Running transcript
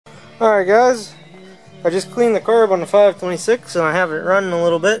Alright guys, I just cleaned the carb on the 526 and I have it running a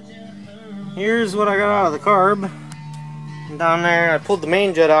little bit. Here's what I got out of the carb. And down there I pulled the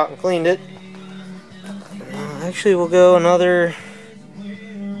main jet out and cleaned it. Actually we'll go another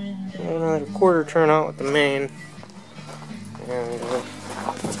quarter turn out with the main. And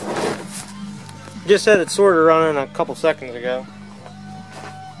just had it sort of running a couple seconds ago.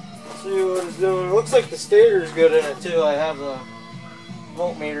 Let's see what it's doing. It looks like the stator's good in it too. I have a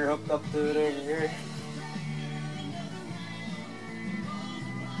voltmeter hooked up to it over here.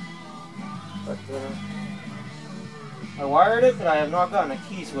 But I wired it, but I have not gotten a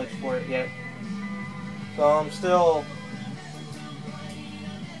key switch for it yet. So I'm still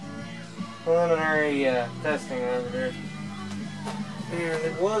preliminary testing over there. And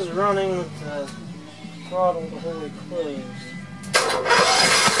it was running with the throttle wholly closed.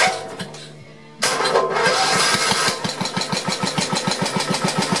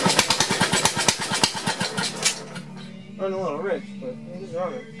 Running a little rich, but it is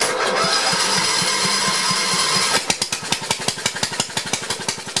running.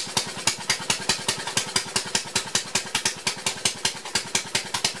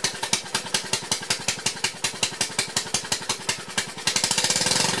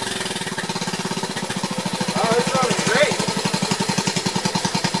 Oh, it's running great.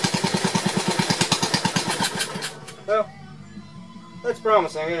 Well, that's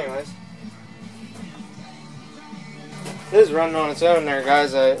promising anyways. It is running on its own there,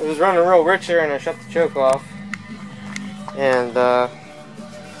 guys. It was running real rich there and I shut the choke off. And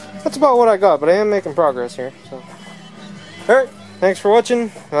that's about what I got, but I am making progress here. So, alright, thanks for watching.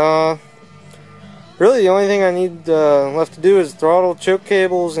 Really the only thing I need left to do is throttle, choke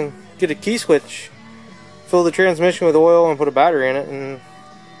cables, and get a key switch. Fill the transmission with oil and put a battery in it, and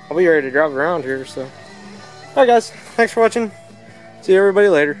I'll be ready to drive around here. So, alright guys, thanks for watching. See everybody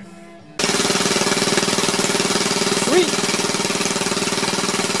later. Sweet!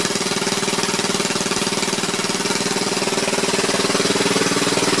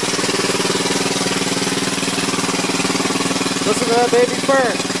 Listen to that baby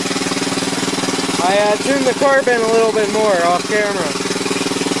purr. I tuned the carb in a little bit more off camera.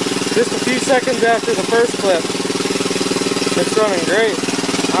 Just a few seconds after the first clip. It's running great.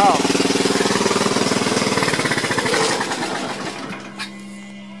 Wow.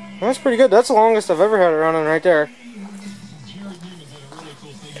 That's pretty good. That's the longest I've ever had it running right there.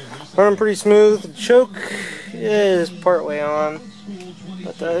 Running pretty smooth. The choke is part way on.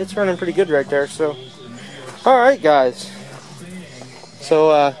 But it's running pretty good right there. So, alright guys.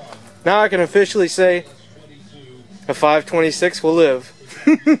 So now I can officially say a 526 will live.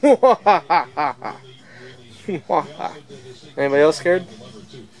 Anybody else scared?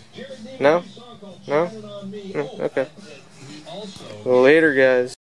 No? No? Okay. Later guys.